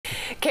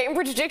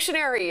Cambridge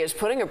Dictionary is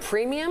putting a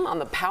premium on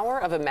the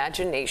power of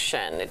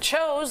imagination. It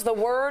chose the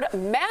word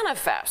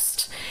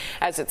manifest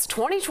as its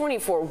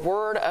 2024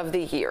 word of the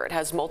year. It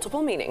has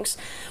multiple meanings,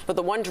 but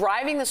the one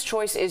driving this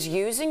choice is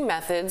using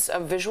methods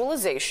of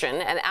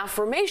visualization and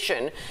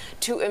affirmation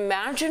to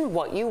imagine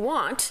what you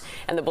want,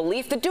 and the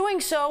belief that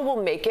doing so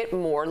will make it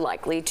more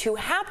likely to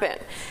happen.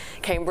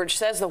 Cambridge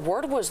says the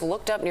word was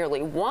looked up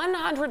nearly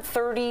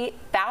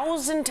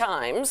 130,000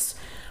 times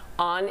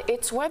on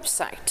its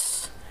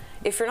website.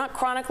 If you're not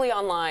chronically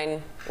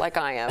online like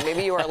I am,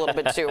 maybe you are a little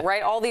bit too,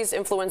 right? All these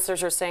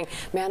influencers are saying,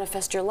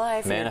 manifest your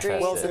life, and your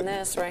dreams, and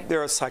this, right?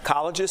 There are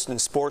psychologists and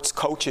sports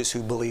coaches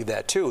who believe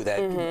that too,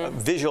 that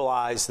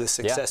visualize the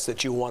success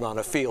that you want on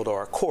a field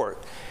or a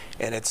court,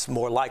 and it's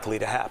more likely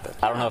to happen.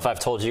 I don't know if I've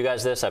told you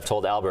guys this. I've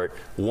told Albert.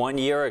 1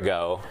 year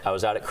ago, I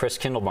was out at Chris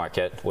Kindle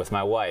Market with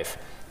my wife,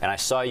 and I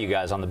saw you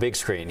guys on the big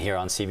screen here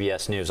on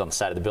CBS News on the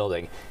side of the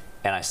building.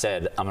 And I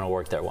said, I'm going to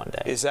work there one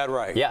day. Is that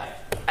right? Yeah.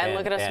 And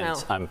look at us now.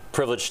 I'm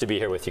privileged to be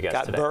here with you guys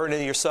today. Got burned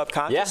in your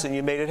subconscious and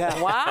you made it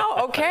happen.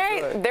 Wow,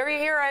 okay. There you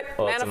hear it.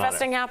 Well,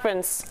 manifesting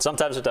happens.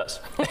 Sometimes it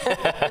does.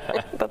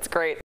 That's great.